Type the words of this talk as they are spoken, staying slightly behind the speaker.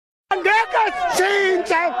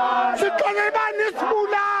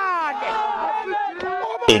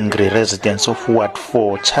Angry residents of Ward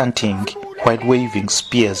 4 chanting while waving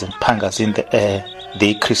spears and pangas in the air.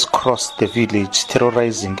 They crisscrossed the village,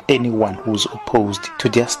 terrorizing anyone who's opposed to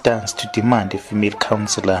their stance to demand a female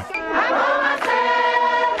councillor.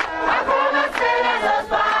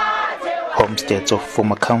 Homesteads of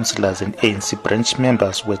former councillors and ANC branch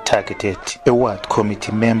members were targeted. A ward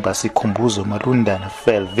committee member, Sikhumbuzo Malundana,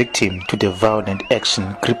 fell victim to the violent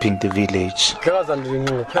action gripping the village.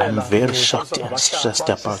 I'm very shocked and stressed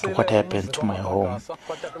about what happened to my home.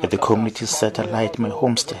 The community set alight my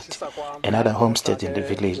homestead, another homestead in the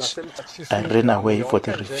village. I ran away for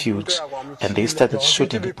the refuge and they started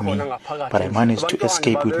shooting at me, but I managed to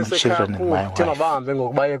escape with my children and my wife.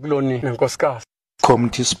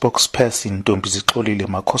 Community spokesperson Ntombizixolile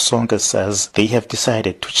Makosonga says they have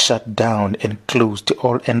decided to shut down and close to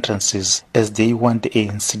all entrances as they want the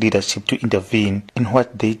ANC leadership to intervene in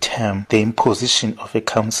what they term the imposition of a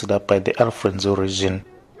councillor by the Alfred Nzo region.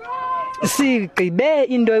 We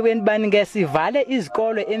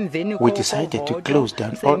decided to close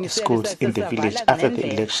down all the schools in the village after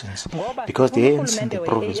the elections because the ANC in the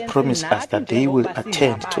province promised us that they will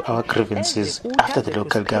attend to our grievances after the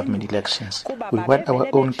local government elections. We want our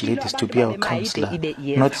own ladies to be our councillor,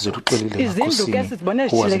 not Zuluxolile Makosini,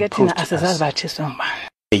 who was imposed to us.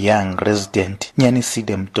 A young resident,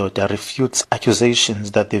 Nyanisile Mdoda, refutes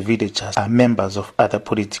accusations that the villagers are members of other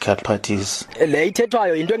political parties. It's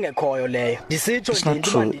not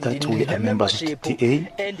true that we are members of the DA.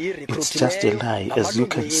 It's just a lie. As you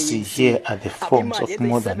can see, here are the forms of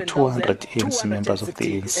more than 200 ANC members of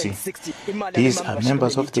the ANC. These are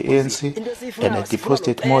members of the ANC, and I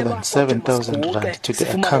deposited more than 7,000 rand to the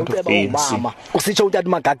account of the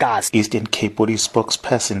ANC. Eastern Cape Police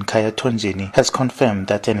spokesperson Kaya Tonjeni has confirmed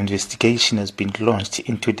that an investigation has been launched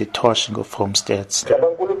into the torching of homesteads.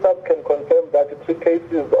 Ntabankulu can confirm that 3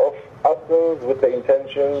 cases of assaults with the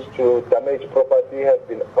intentions to damage property have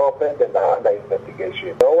been opened and are under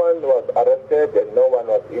investigation. No one was arrested and no one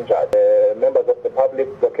was injured. Members of the public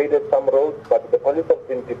blockaded some roads, but the police have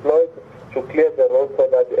been deployed to clear the roads so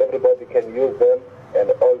that everybody can use them,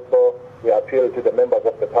 and also we appeal to the members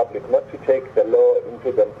of the public not to take the law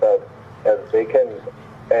into themselves, as they can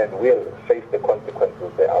and will face the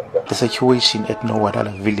consequences thereafter. The situation at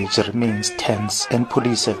Nowalala village remains tense and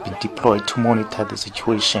police have been deployed to monitor the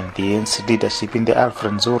situation. The ANC leadership in the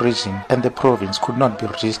Alfred Nzo region and the province could not be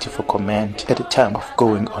reached for comment at the time of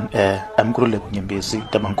going on air. I'm Nkululeko Nyembezi,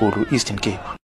 Ntabankulu, Eastern Cape.